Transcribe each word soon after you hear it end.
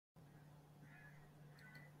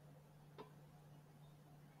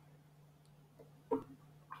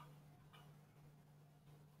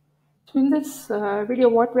So in this video,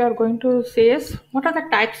 what we are going to say is what are the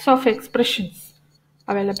types of expressions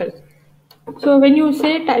available. So when you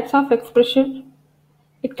say types of expression,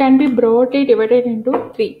 it can be broadly divided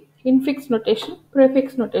into three: infix notation,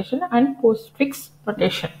 prefix notation, and postfix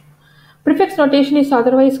notation. Prefix notation is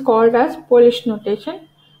otherwise called as Polish notation,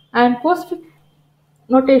 and postfix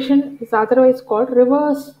notation is otherwise called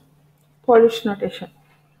reverse Polish notation.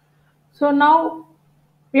 So now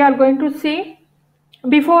we are going to see,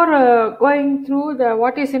 before going through the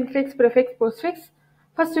what is infix, prefix, postfix,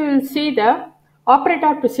 first we will see the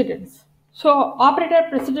operator precedence. So operator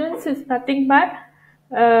precedence is nothing but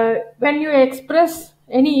when you express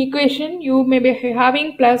any equation, you may be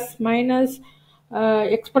having plus, minus,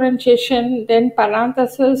 exponentiation, then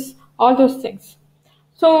parenthesis, all those things.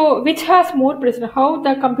 So, which has more precedence? How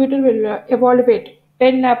the computer will evaluate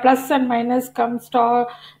when plus and minus comes, star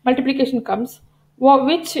multiplication comes,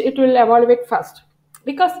 which it will evaluate first?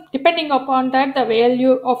 Because depending upon that, the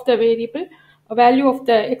value of the variable, value of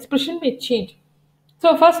the expression may change.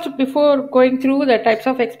 So, first, before going through the types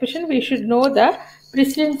of expression, we should know the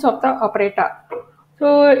precedence of the operator.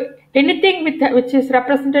 So, anything which is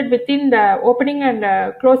represented within the opening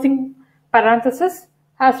and closing parenthesis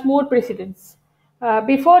has more precedence.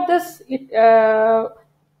 Before this,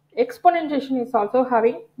 exponentiation is also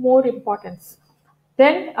having more importance.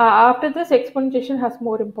 Then after this, exponentiation has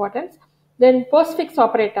more importance. Then postfix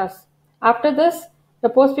operators. After this, the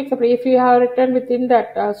postfix operator, if you have written within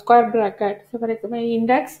that square bracket, so for example,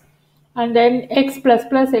 index, and then x plus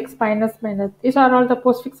plus, x minus minus, these are all the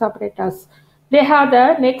postfix operators. They have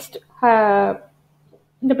the next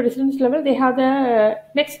in the precedence level, they have the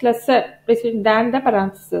next lesser precedence than the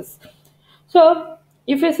parenthesis. So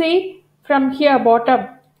if you see from here bottom,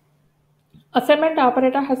 assignment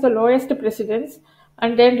operator has the lowest precedence,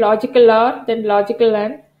 and then logical or, then logical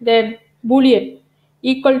and, then boolean.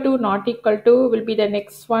 Equal to, not equal to will be the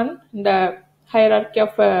next one in the hierarchy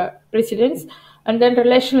of precedence, and then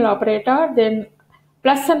relational operator, then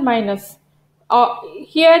plus and minus.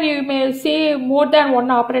 Here you may say more than one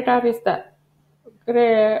operator is there.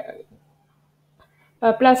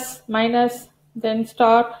 Plus, minus, then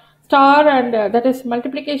star, and that is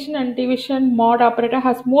multiplication and division mod operator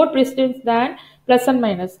has more precedence than plus and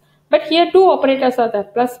minus. But here two operators are there,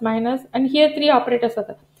 plus, minus, and here three operators are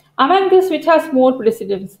there. Among this, which has more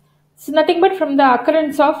precedence? It's nothing but from the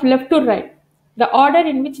occurrence of left to right, the order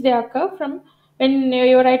in which they occur from when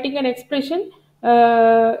you're writing an expression,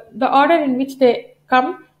 the order in which they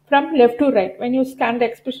come from left to right, when you scan the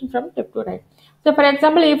expression from left to right. So for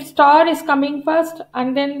example, if star is coming first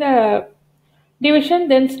and then the division,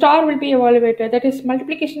 then star will be evaluated. That is,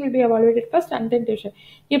 multiplication will be evaluated first and then division.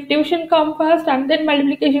 If division comes first and then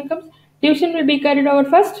multiplication comes, division will be carried over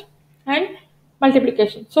first and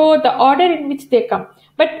multiplication. So the order in which they come.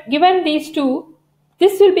 But given these two,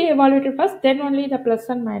 this will be evaluated first, then only the plus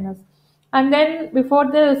and minus. And then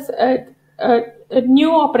before this, a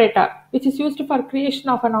new operator, which is used for creation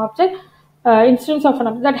of an object, instance of an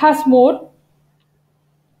object, that has more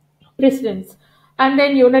precedence, and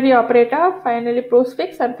then unary operator, finally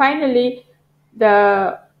postfix, and finally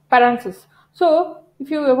the parenthesis. So if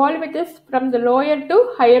you evaluate this from the lower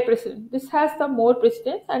to higher precedence, this has the more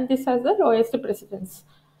precedence and this has the lowest precedence.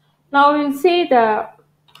 Now we'll see the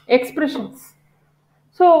expressions.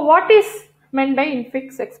 So what is meant by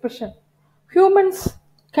infix expression? Humans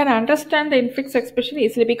can understand the infix expression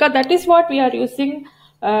easily because that is what we are using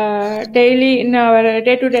daily in our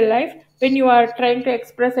day-to-day life when you are trying to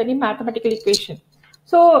express any mathematical equation.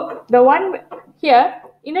 So the one here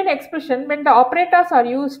in an expression, when the operators are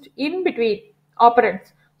used in between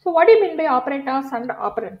operands. So what do you mean by operators and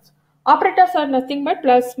operands? Operators are nothing but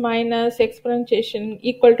plus, minus, exponentiation,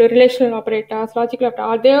 equal to, relational operators, logical operators,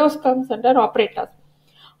 all those comes under operators.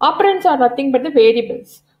 Operands are nothing but the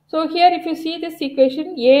variables. So here if you see this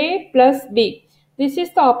equation, a plus b, this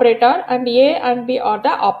is the operator and a and b are the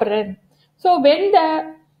operand. So when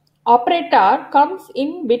the operator comes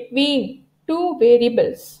in between two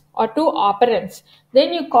variables or two operands,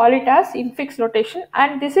 then you call it as infix notation,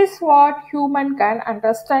 and this is what human can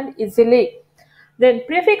understand easily. Then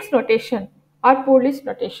prefix notation or Polish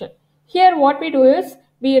notation. Here what we do is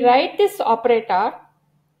we write this operator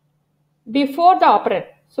before the operand.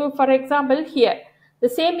 So for example, here the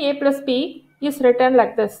same a plus b is written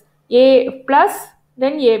like this: a plus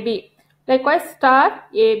then ab. Likewise star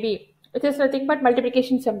ab, which is nothing but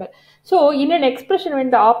multiplication symbol. So in an expression, when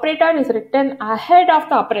the operator is written ahead of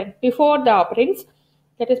the operand, before the operands,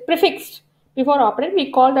 that is prefixed before operand,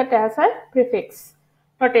 we call that as a prefix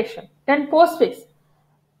notation. Then postfix.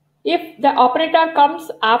 If the operator comes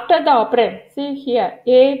after the operand, see here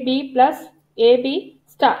a b plus a b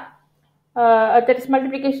star. that is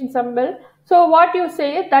multiplication symbol. So what you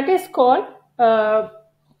say, that is called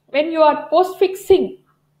when you are postfixing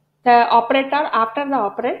the operator after the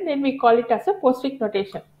operand, then we call it as a postfix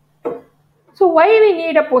notation. So why we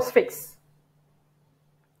need a postfix?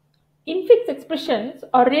 Infix expressions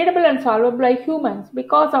are readable and solvable by humans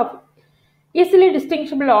because of easily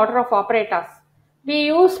distinguishable order of operators. We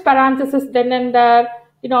use parentheses then and there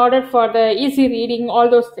in order for the easy reading, all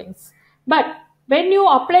those things. But when you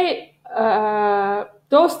apply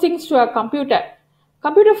those things to a computer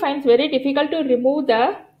finds very difficult to remove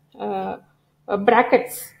the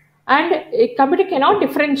brackets, and a computer cannot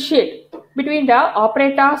differentiate between the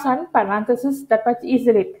operators and parentheses that much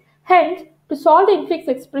easily. Hence, to solve the infix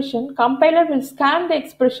expression, compiler will scan the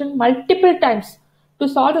expression multiple times to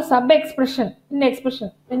solve the sub expression in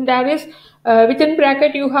expression. When there is within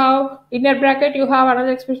bracket you have inner bracket, you have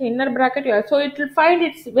another expression, inner bracket you have. So it will find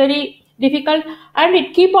it's very difficult, and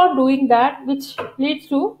it keep on doing that, which leads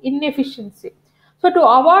to inefficiency. So to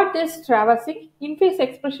avoid this traversing, infix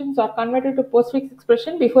expressions are converted to postfix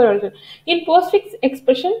expression before also. In postfix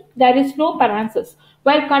expression, there is no parenthesis.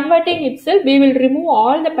 While converting itself, we will remove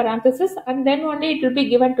all the parentheses, and then only it will be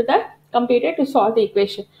given to the computer to solve the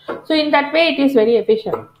equation. So in that way, it is very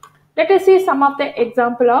efficient. Let us see some of the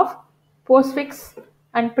example of postfix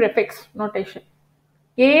and prefix notation.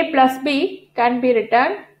 A plus B can be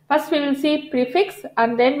written. First we will see prefix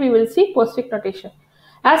and then we will see postfix notation.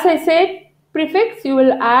 As I said, prefix you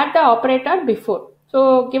will add the operator before.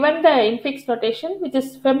 So given the infix notation which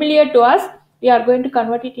is familiar to us, we are going to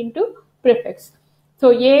convert it into prefix.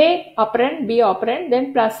 So A operand, B operand,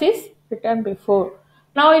 then plus is written before.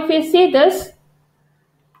 Now if you see this,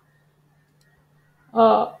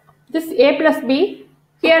 this A plus B,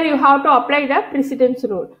 here you have to apply the precedence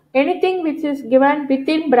rule. Anything which is given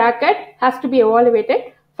within bracket has to be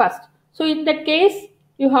evaluated first. So in that case,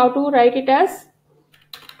 you have to write it as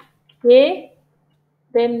A,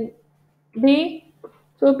 then B,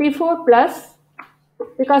 so before plus,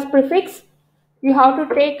 because prefix, you have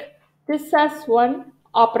to take this as one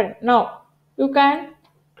operand. Now, you can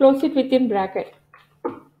close it within bracket.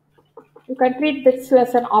 You can treat this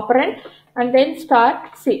as an operand and then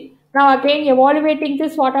start C. Now again evaluating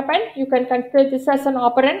this, what happened? You can consider this as an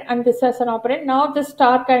operand and this as an operand. Now the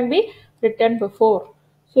star can be written before.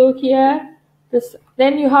 So here this,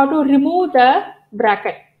 then you have to remove the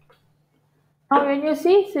bracket. Now when you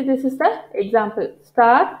see this is the example,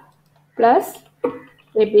 star plus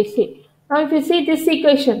ABC. Now if you see this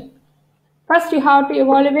equation, first you have to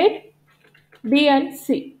evaluate B and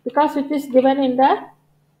C because it is given in the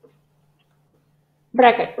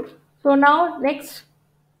bracket. So now next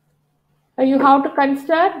you have to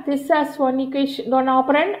consider this as one equation, one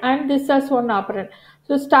operand, and this as one operand.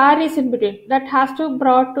 So star is in between. That has to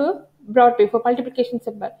brought before multiplication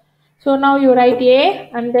symbol. So now you write A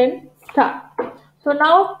and then star. So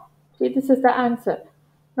now see this is the answer.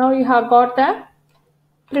 Now you have got the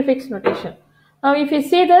prefix notation. Now if you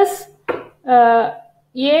see this, A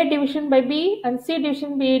division by B and C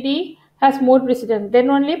division by D has more precedence. Then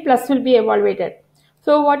only plus will be evaluated.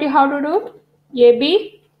 So what you have to do?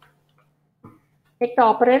 AB, take the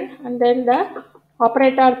operand and then the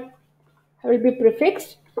operator will be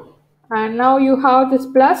prefixed, and now you have this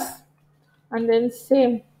plus and then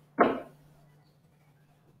same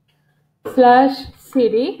slash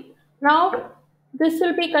CD. Now this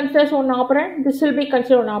will be considered one operand, this will be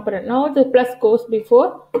considered one operand. Now the plus goes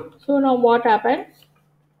before. So now what happens?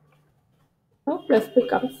 Now plus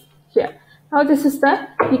becomes here. Now this is the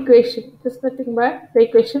equation. This is nothing but the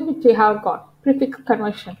equation which we have got, prefix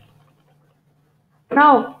conversion.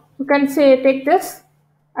 Now you can say take this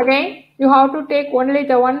again. You have to take only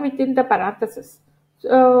the one within the parenthesis.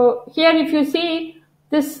 So here if you see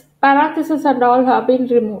this parenthesis and all have been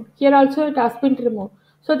removed. Here also it has been removed.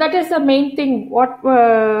 So that is the main thing. What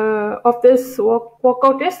of this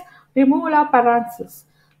workout is removal of parenthesis.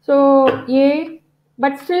 So A,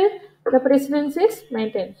 but still the precedence is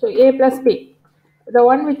maintained. So A plus B, the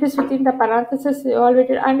one which is within the parenthesis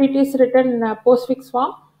already, and it is written in a postfix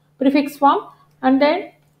form, prefix form, and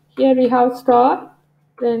then here we have star,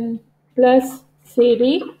 then plus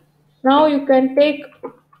CD. Now you can take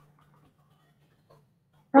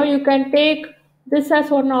this as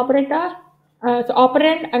one operator,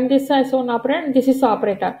 operand, and this as one operand. This is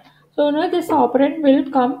operator. So now this operator will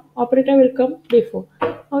come before.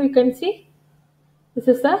 Now you can see this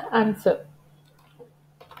is the answer.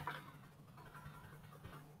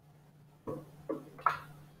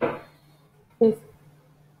 Yes.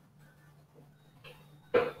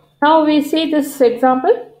 Now we see this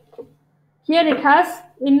example. Here it has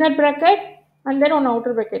inner bracket and then one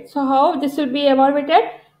outer bracket. So how this will be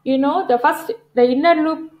evaluated?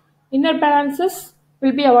 the inner parenthesis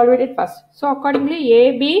will be evaluated first. So accordingly,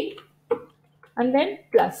 A, B, and then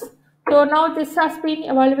plus. So now this has been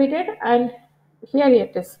evaluated, and here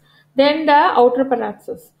it is. Then the outer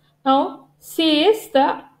parenthesis. Now C is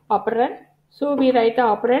the operand. So we write the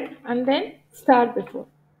operand and then star before.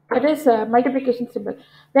 That is a multiplication symbol.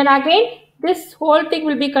 Then again, this whole thing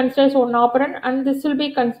will be considered as one operand, and this will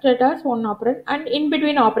be considered as one operand, and in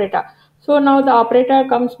between operator. So now the operator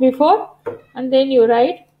comes before, and then you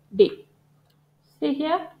write D. See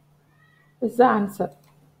here is the answer.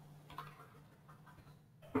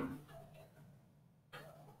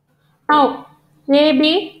 Now A,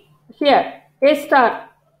 B, here A star.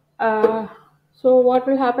 So what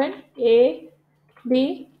will happen? A,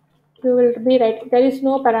 B, you will be right. There is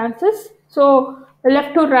no parenthesis. So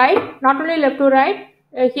left to right, not only left to right.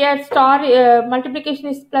 Here star multiplication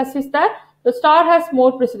is plus is there. The star has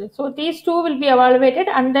more precedence. So these two will be evaluated,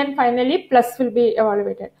 and then finally plus will be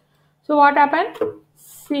evaluated. So what happened?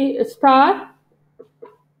 C star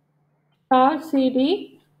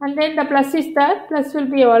CD, and then the plus is there. Plus will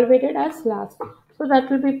be evaluated as last. So that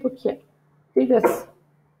will be put here. See this.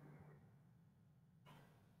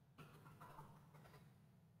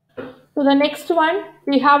 So the next one,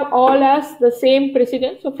 we have all as the same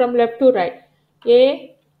precedence. So from left to right,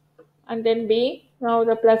 A and then B. Now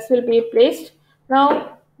the plus will be placed.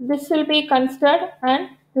 Now this will be considered, and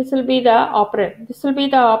this will be the operand. This will be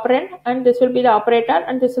the operand, and this will be the operator,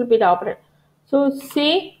 and this will be the operand. So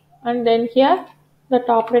C, and then here that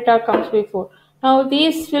operator comes before. Now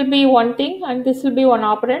these will be one thing, and this will be one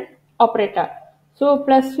operand operator. So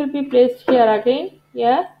plus will be placed here again.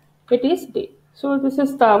 Here it is D. So this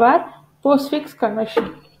is our postfix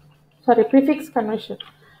conversion. Sorry, prefix conversion.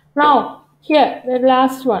 Now here the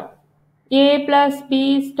last one. A plus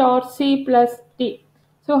B star C plus D.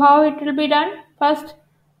 So how it will be done? First,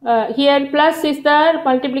 here plus is the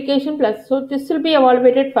multiplication plus. So this will be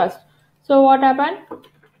evaluated first. So what happened?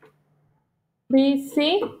 B,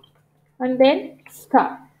 C, and then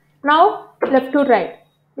star. Now left to right,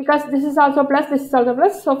 because this is also plus, this is also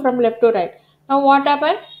plus. So from left to right. Now what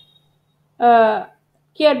happened?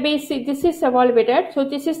 Here B, C, this is evaluated. So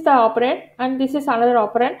this is the operand, and this is another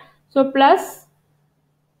operand. So plus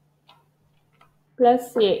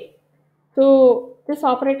A. So this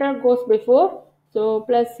operator goes before. So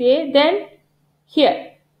plus A. Then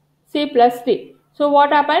here C plus D. So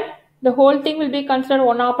what happened? The whole thing will be considered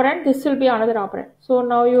one operand. This will be another operand. So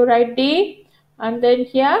now you write D, and then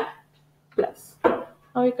here plus.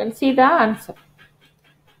 Now you can see the answer.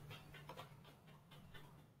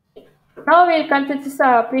 Now we'll consider this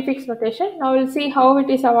prefix notation. Now we'll see how it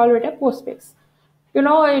is evaluated postfix. It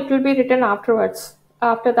will be written afterwards,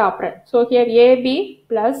 after the operand. So here A, B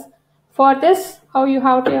plus. For this, how you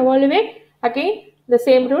have to evaluate? Again, the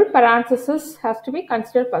same rule, parenthesis has to be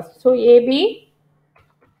considered first. So AB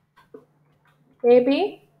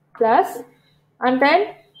plus, and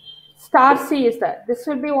then star C is there. This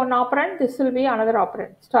will be one operand, this will be another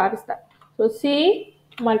operand. Star is there. So C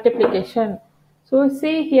multiplication. So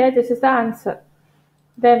see here, this is the answer.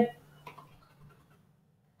 Then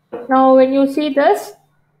now when you see this,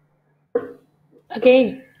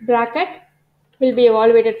 again bracket will be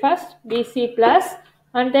evaluated first, BC plus,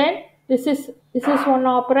 and then this is one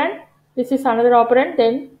operand, this is another operand,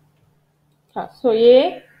 then so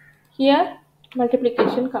A, here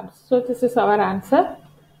multiplication comes. So this is our answer.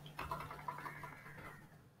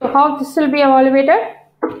 So how this will be evaluated?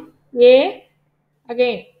 A,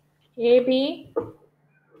 again AB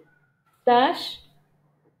slash,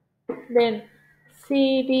 then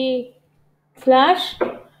CD slash.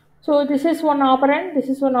 So this is one operand, this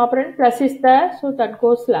is one operand, plus is there, so that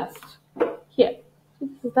goes last. Here, this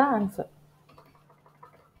is the answer.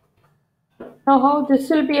 Now how this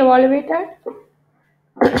will be evaluated?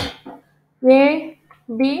 A,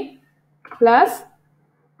 B plus,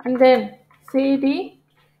 and then CD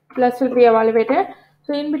plus will be evaluated.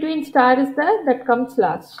 So in between star is there, that comes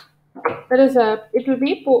last. That is it will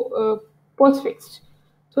be postfixed.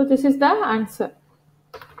 So this is the answer.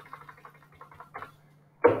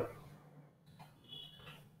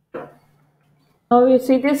 Now you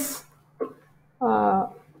see this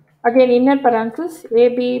again inner parenthesis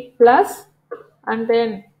AB plus, and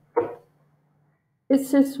then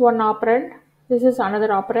this is one operand, this is another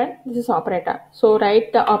operand, this is operator. So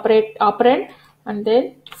write the operand and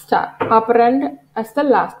then star. Operand as the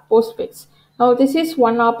last, postfix. Now this is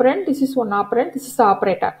one operand, this is one operand, this is the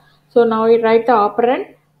operator. So now we write the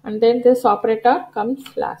operand, and then this operator comes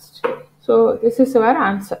last. So this is our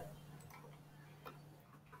answer.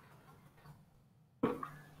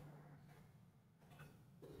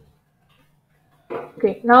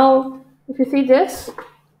 Okay, now if you see this,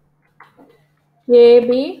 A,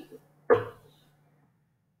 B,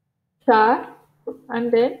 star,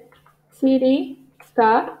 and then C, D,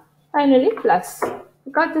 star, finally plus.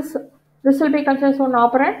 Because this will be considered as one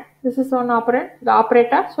operand, this is one operand, the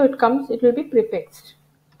operator, so it will be prefixed.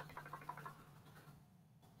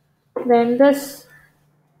 Then this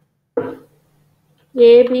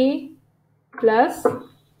A, B plus,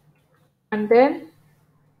 and then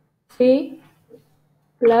C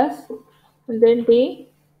plus, and then D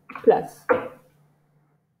plus.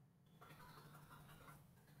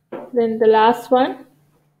 Then the last one,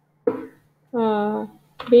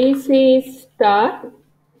 BC star.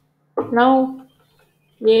 Now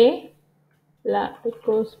A, it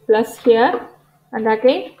goes plus here, and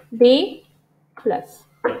again D plus.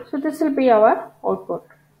 So this will be our output,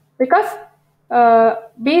 because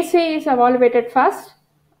BC is evaluated first,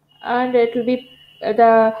 and it will be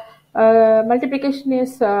the multiplication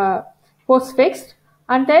is postfixed,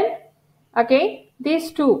 and then again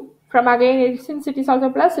these two from again, since it is also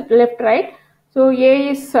plus, it left right. So A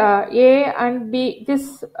is A and B,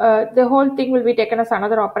 this the whole thing will be taken as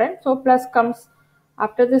another operand, so plus comes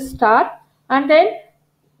after this star, and then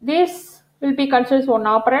this will be considered as one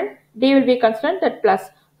operand, D will be considered that plus,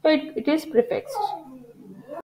 so it is prefixed.